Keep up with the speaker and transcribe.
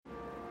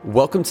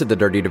Welcome to the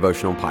Dirty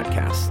Devotional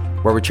Podcast,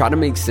 where we try to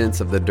make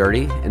sense of the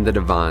dirty and the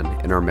divine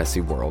in our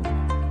messy world.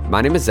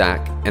 My name is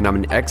Zach, and I'm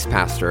an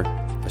ex-pastor,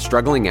 a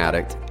struggling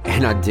addict,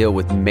 and I deal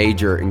with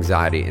major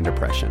anxiety and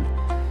depression.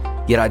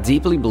 Yet I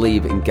deeply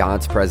believe in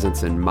God's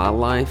presence in my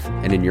life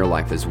and in your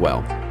life as well.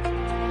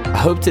 I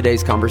hope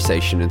today's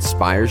conversation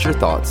inspires your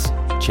thoughts,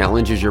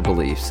 challenges your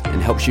beliefs,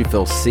 and helps you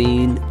feel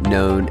seen,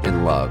 known,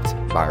 and loved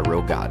by a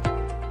real God.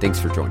 Thanks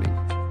for joining.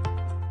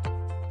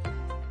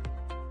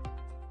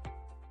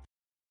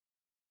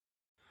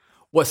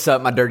 What's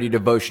up, my Dirty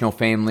Devotional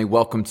family?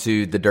 Welcome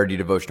to the Dirty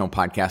Devotional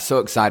Podcast. So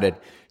excited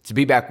to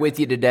be back with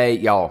you today.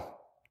 Y'all,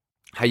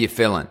 how you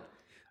feeling?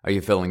 Are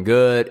you feeling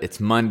good? It's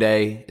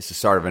Monday. It's the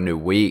start of a new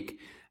week,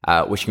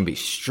 which can be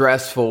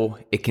stressful.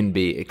 It can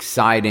be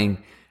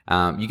exciting.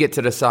 You get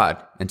to decide.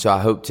 And so I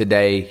hope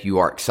today you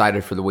are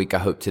excited for the week. I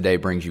hope today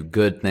brings you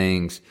good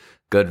things,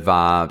 good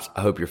vibes.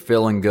 I hope you're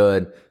feeling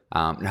good.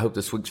 And I hope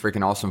this week's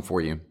freaking awesome for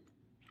you.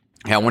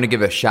 Hey, I want to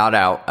give a shout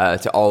out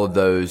to all of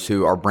those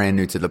who are brand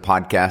new to the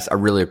podcast. I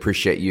really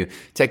appreciate you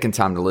taking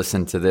time to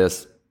listen to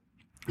this.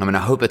 I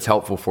hope it's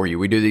helpful for you.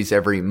 We do these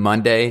every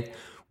Monday,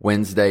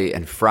 Wednesday,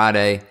 and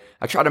Friday.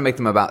 I try to make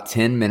them about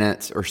 10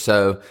 minutes or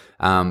so.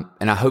 And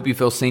I hope you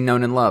feel seen,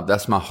 known, and loved.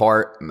 That's my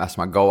heart. That's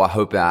my goal. I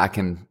hope that I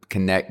can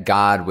connect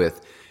God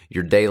with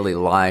your daily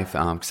life.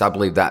 Because I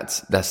believe that's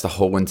the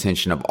whole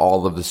intention of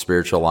all of the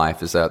spiritual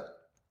life, is that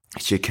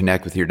it should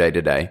connect with your day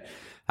to day.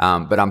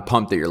 But I'm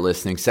pumped that you're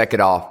listening.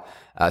 Second off,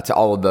 to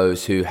all of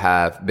those who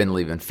have been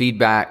leaving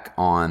feedback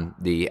on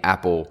the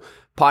Apple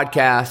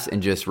podcast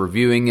and just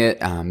reviewing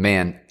it.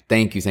 Man,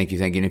 thank you.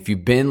 And if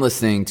you've been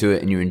listening to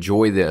it and you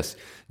enjoy this,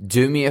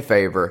 do me a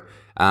favor.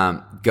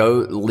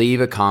 Go leave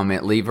a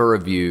comment, leave a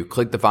review,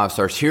 click the 5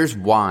 stars. Here's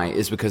why,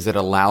 is because it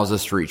allows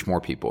us to reach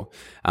more people.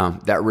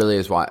 That really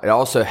is why. It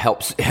also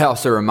helps. It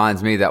also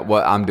reminds me that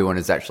what I'm doing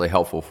is actually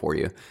helpful for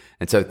you.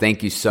 And so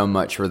thank you so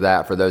much for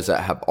that. For those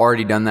that have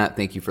already done that,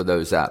 thank you for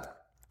those that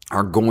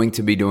are going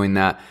to be doing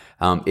that.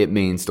 It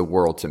means the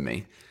world to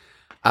me.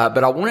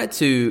 But I wanted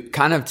to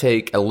kind of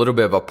take a little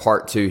bit of a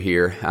part two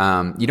here.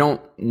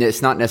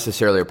 It's not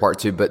necessarily a part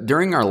two, but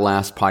during our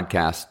last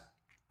podcast,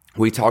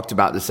 we talked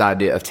about this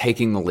idea of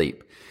taking the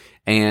leap.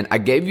 And I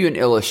gave you an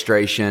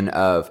illustration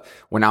of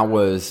when I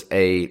was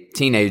a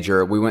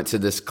teenager, we went to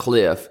this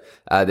cliff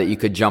that you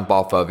could jump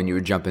off of and you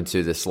would jump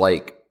into this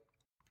lake,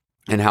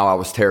 and how I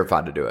was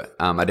terrified to do it.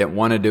 I didn't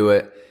want to do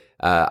it.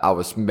 I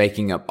was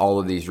making up all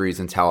of these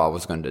reasons how I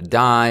was going to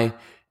die.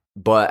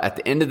 But at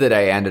the end of the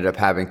day, I ended up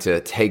having to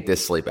take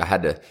this leap. I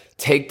had to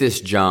take this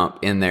jump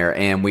in there.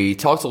 And we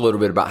talked a little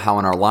bit about how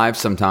in our lives,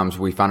 sometimes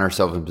we find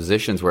ourselves in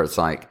positions where it's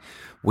like,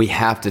 we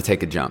have to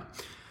take a jump.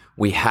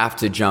 We have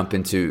to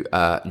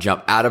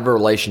jump out of a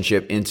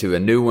relationship into a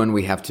new one.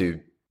 We have to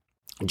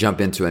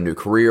jump into a new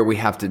career. We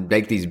have to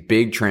make these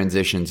big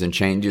transitions and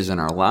changes in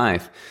our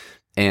life.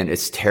 And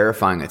it's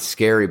terrifying. It's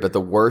scary. But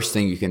the worst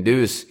thing you can do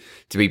is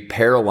to be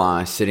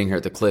paralyzed sitting here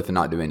at the cliff and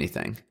not do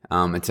anything,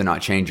 and to not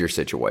change your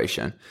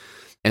situation.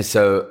 And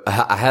so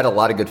I had a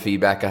lot of good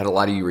feedback. I had a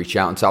lot of you reach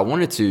out. And so I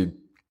wanted to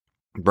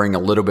bring a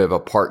little bit of a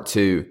part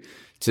two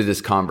to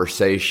this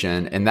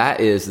conversation. And that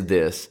is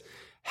this: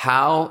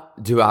 how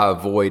do I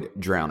avoid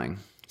drowning?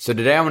 So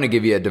today I want to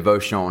give you a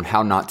devotional on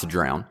how not to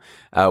drown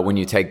when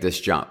you take this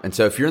jump. And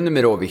so if you're in the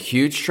middle of a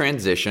huge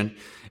transition,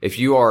 if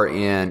you are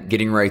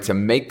getting ready to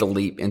make the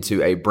leap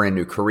into a brand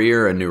new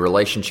career, a new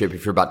relationship,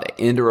 if you're about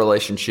to end a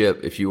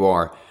relationship, if you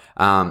are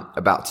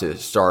about to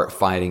start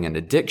fighting an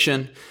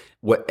addiction,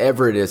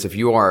 whatever it is,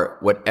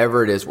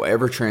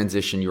 whatever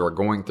transition you are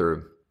going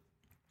through,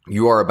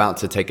 you are about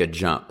to take a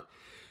jump.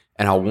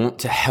 And I want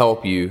to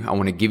help you. I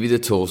want to give you the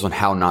tools on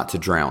how not to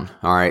drown.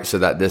 All right. So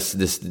that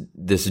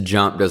this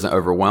jump doesn't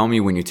overwhelm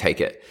you when you take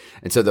it.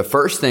 And so the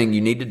first thing you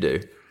need to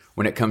do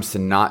when it comes to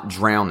not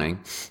drowning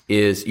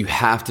is you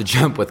have to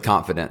jump with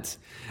confidence.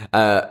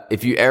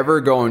 If you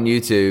ever go on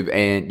YouTube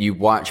and you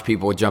watch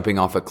people jumping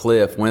off a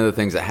cliff, one of the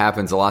things that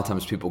happens, a lot of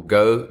times people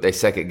they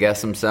second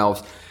guess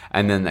themselves,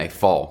 and then they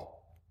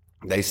fall.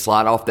 They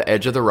slide off the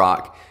edge of the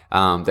rock.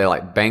 They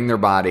bang their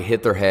body,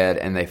 hit their head,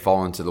 and they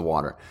fall into the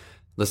water.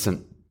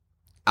 Listen,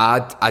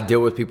 I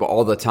deal with people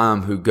all the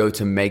time who go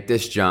to make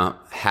this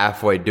jump,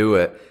 halfway do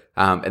it,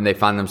 and they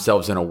find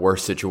themselves in a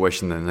worse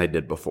situation than they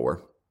did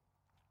before.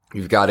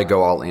 You've got to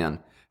go all in.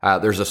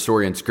 There's a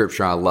story in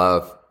scripture I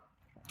love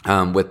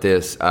with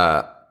this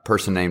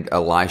person named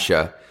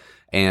Elisha,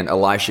 and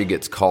Elisha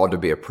gets called to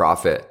be a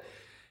prophet.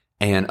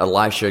 And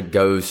Elisha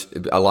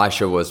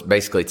was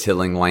basically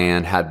tilling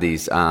land, had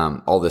these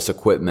all this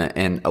equipment,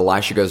 and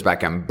Elisha goes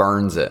back and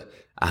burns it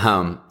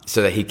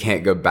so that he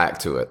can't go back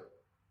to it.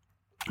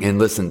 And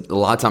listen, a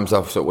lot of times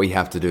that's what we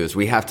have to do, is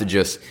we have to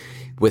just,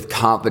 with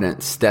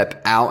confidence,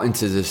 step out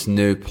into this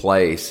new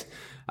place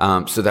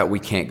so that we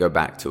can't go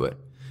back to it.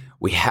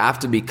 We have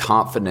to be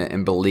confident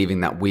in believing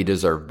that we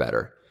deserve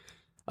better.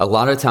 A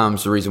lot of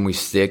times the reason we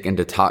stick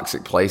into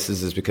toxic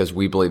places is because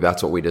we believe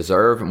that's what we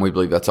deserve and we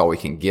believe that's all we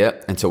can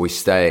get. And so we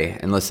stay.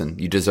 And listen,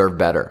 you deserve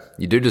better.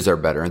 You do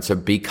deserve better. And so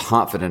be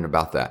confident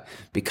about that.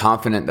 Be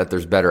confident that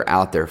there's better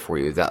out there for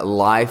you, that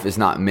life is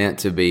not meant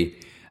to be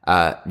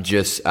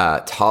just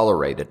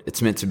tolerated.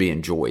 It's meant to be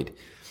enjoyed.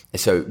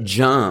 And so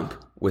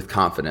jump with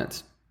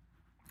confidence.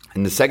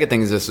 And the second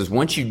thing is this, is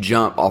once you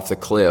jump off the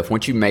cliff,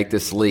 once you make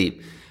this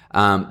leap,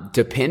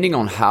 depending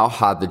on how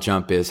high the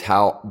jump is,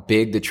 how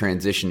big the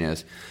transition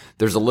is,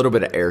 there's a little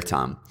bit of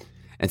airtime.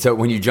 And so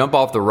when you jump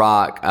off the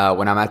rock,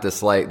 when I'm at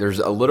this lake, there's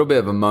a little bit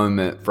of a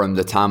moment from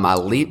the time I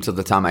leap to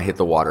the time I hit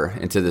the water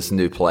into this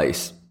new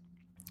place.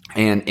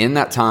 And in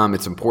that time,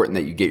 it's important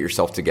that you get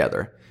yourself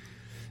together.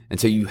 And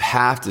so you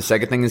have to,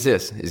 second thing is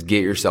this, is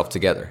get yourself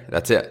together.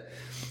 That's it.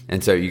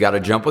 And so you got to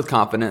jump with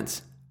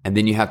confidence, and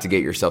then you have to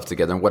get yourself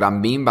together. And what I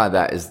mean by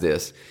that is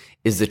this,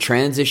 is the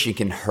transition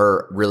can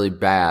hurt really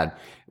bad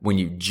when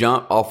you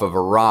jump off of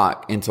a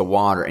rock into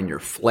water and you're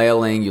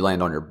flailing, you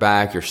land on your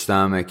back, your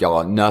stomach,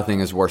 y'all, nothing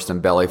is worse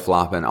than belly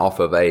flopping off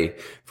of a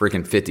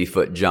freaking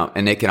 50-foot jump.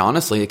 And it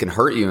can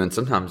hurt you. And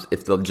sometimes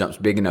if the jump's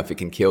big enough, it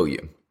can kill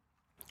you.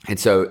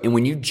 And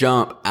when you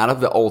jump out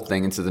of the old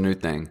thing into the new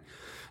thing,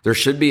 there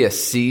should be a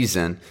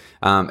season,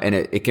 and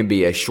it can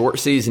be a short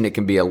season, it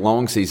can be a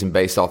long season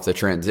based off the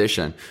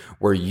transition,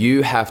 where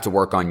you have to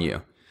work on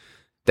you.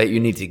 That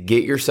you need to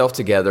get yourself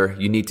together.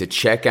 You need to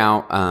check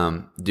out,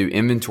 do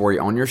inventory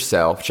on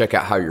yourself, check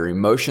out how your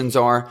emotions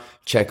are,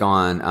 check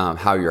on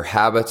how your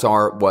habits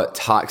are, what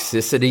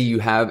toxicity you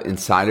have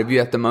inside of you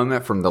at the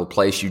moment from the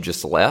place you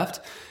just left,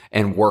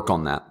 and work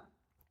on that.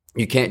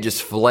 You can't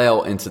just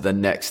flail into the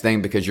next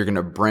thing because you're going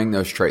to bring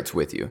those traits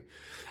with you.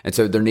 And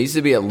so there needs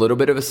to be a little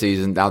bit of a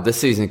season. Now, this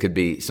season could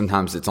be,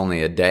 sometimes it's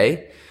only a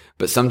day,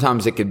 but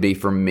sometimes it could be,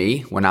 for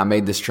me, when I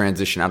made this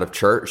transition out of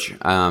church,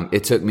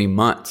 it took me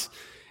months.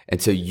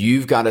 And so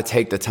you've got to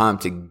take the time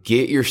to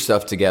get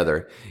yourself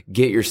together,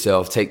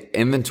 take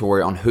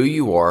inventory on who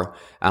you are,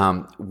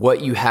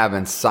 what you have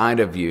inside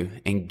of you,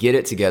 and get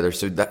it together.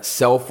 So that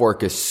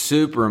self-work is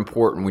super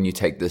important when you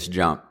take this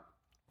jump.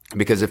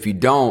 Because if you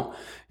don't,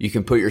 you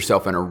can put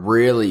yourself in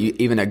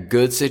even a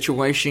good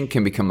situation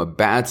can become a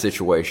bad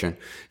situation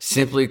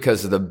simply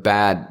because of the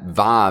bad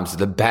vibes,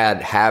 the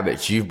bad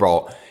habits you've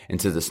brought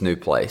into this new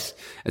place.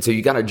 And so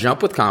you got to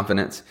jump with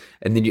confidence,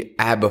 and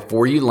then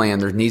before you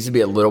land, there needs to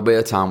be a little bit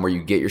of time where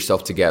you get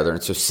yourself together.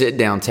 And so sit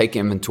down, take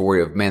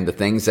inventory of, the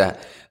things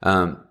that,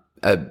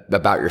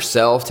 about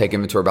yourself, take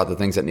inventory about the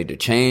things that need to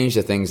change,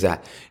 the things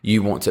that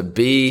you want to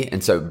be.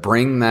 And so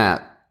bring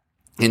that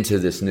into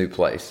this new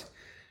place.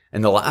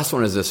 And the last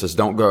one is this, is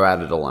don't go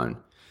at it alone.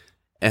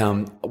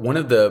 One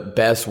of the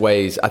best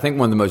ways, I think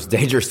one of the most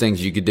dangerous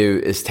things you could do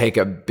is take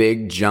a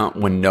big jump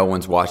when no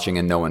one's watching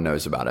and no one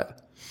knows about it.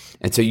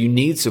 And so you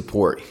need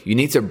support. You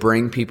need to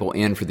bring people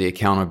in for the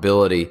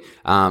accountability,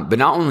 but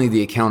not only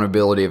the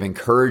accountability of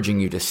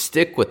encouraging you to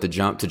stick with the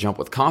jump, to jump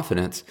with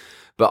confidence,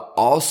 but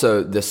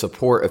also the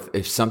support.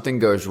 If something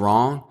goes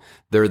wrong,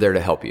 they're there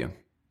to help you.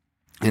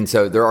 And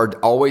so there are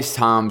always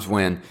times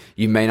when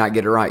you may not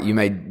get it right. You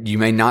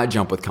may not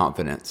jump with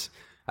confidence,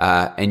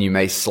 and you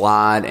may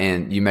slide,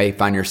 and you may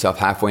find yourself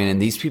halfway in. And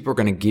these people are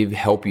going to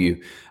help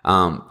you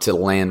to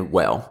land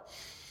well.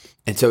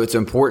 And so it's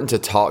important to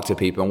talk to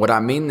people. And what I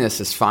mean this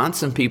is, find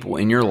some people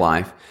in your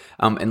life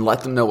and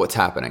let them know what's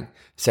happening.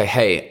 Say,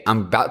 hey,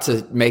 I'm about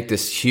to make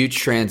this huge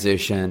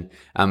transition,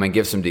 and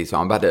give some detail.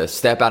 I'm about to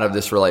step out of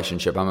this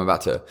relationship. I'm about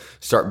to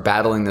start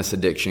battling this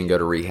addiction, go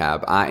to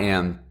rehab.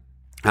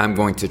 I'm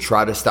going to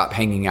try to stop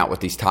hanging out with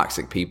these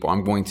toxic people.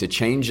 I'm going to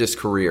change this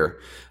career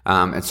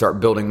and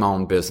start building my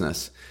own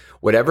business.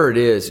 Whatever it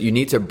is, you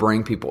need to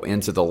bring people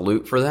into the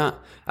loop for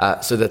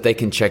that so that they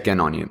can check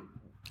in on you.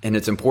 And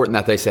it's important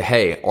that they say,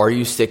 hey, are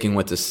you sticking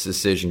with this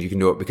decision? You can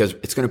do it, because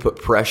it's going to put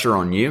pressure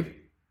on you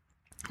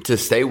to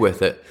stay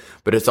with it,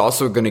 but it's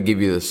also going to give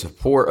you the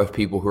support of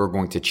people who are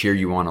going to cheer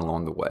you on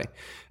along the way.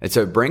 And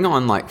so bring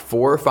on like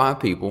 4 or 5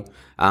 people.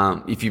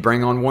 If you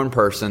bring on one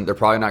person, they're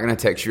probably not going to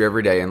text you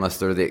every day unless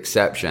they're the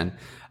exception.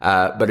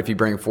 But if you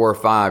bring 4 or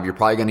 5, you're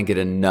probably going to get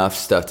enough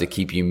stuff to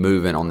keep you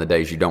moving on the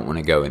days you don't want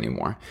to go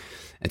anymore.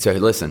 And so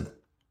listen,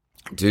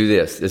 do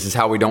this. This is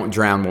how we don't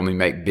drown when we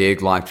make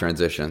big life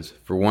transitions.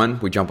 For one,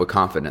 we jump with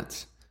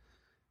confidence.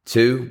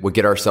 2, we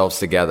get ourselves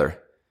together.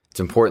 It's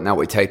important that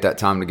we take that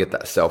time to get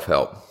that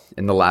self-help.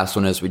 And the last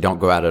one is we don't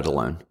go at it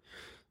alone.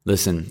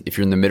 Listen, if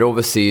you're in the middle of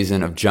a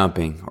season of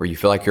jumping, or you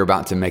feel like you're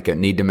about to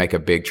need to make a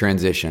big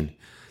transition,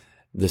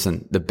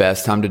 listen, the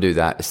best time to do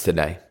that is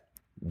today.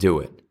 Do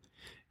it.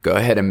 Go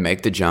ahead and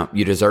make the jump.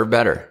 You deserve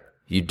better.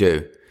 You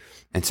do.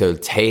 And so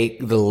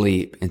take the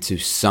leap into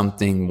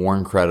something more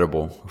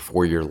incredible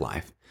for your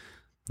life.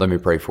 Let me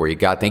pray for you.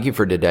 God, thank you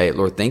for today.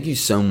 Lord, thank you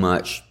so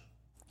much.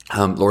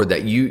 Lord,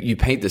 that you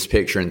paint this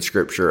picture in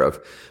scripture of,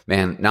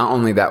 not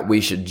only that we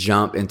should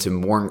jump into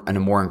a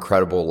more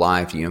incredible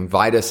life, you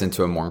invite us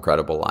into a more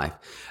incredible life,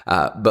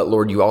 but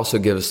Lord, you also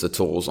give us the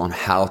tools on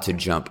how to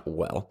jump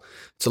well.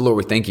 So Lord,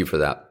 we thank you for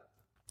that.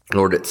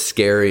 Lord, it's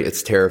scary.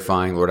 It's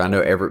terrifying. Lord, I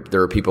know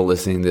there are people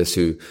listening to this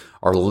who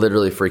are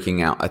literally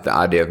freaking out at the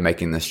idea of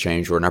making this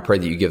change, Lord. And I pray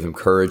that you give them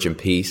courage and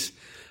peace,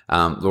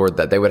 Lord,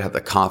 that they would have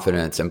the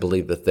confidence and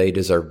believe that they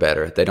deserve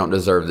better. They don't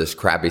deserve this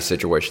crappy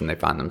situation they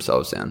find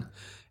themselves in.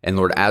 And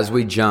Lord, as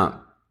we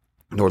jump,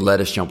 Lord, let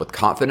us jump with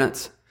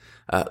confidence.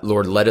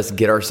 Lord, let us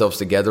get ourselves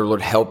together.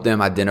 Lord, help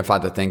them identify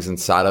the things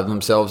inside of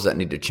themselves that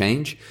need to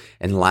change.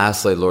 And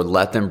lastly, Lord,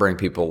 let them bring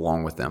people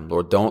along with them.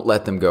 Lord, don't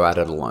let them go at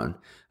it alone.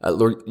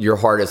 Lord, your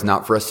heart is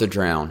not for us to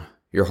drown.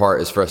 Your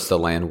heart is for us to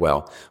land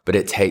well, but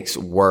it takes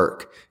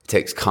work. It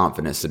takes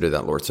confidence to do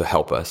that, Lord. So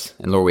help us.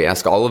 And Lord, we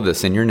ask all of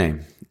this in your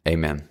name.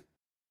 Amen.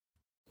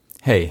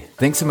 Hey,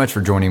 thanks so much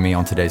for joining me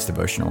on today's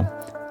devotional.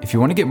 If you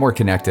want to get more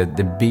connected,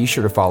 then be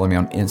sure to follow me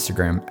on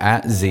Instagram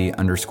at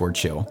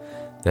 @Z_chill.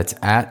 That's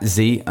at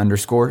 @Z_CHIL.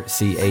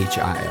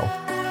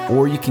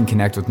 Or you can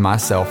connect with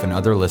myself and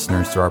other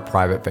listeners through our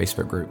private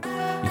Facebook group.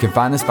 You can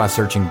find this by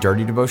searching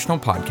Dirty Devotional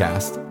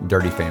Podcast,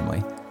 Dirty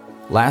Family.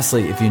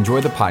 Lastly, if you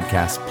enjoy the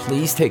podcast,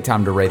 please take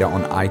time to rate it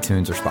on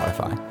iTunes or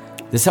Spotify.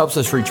 This helps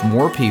us reach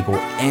more people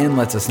and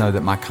lets us know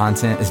that my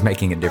content is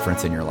making a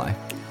difference in your life.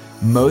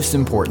 Most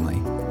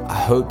importantly, I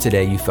hope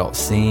today you felt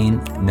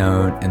seen,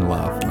 known, and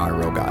loved by a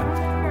real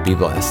God. Be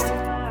blessed.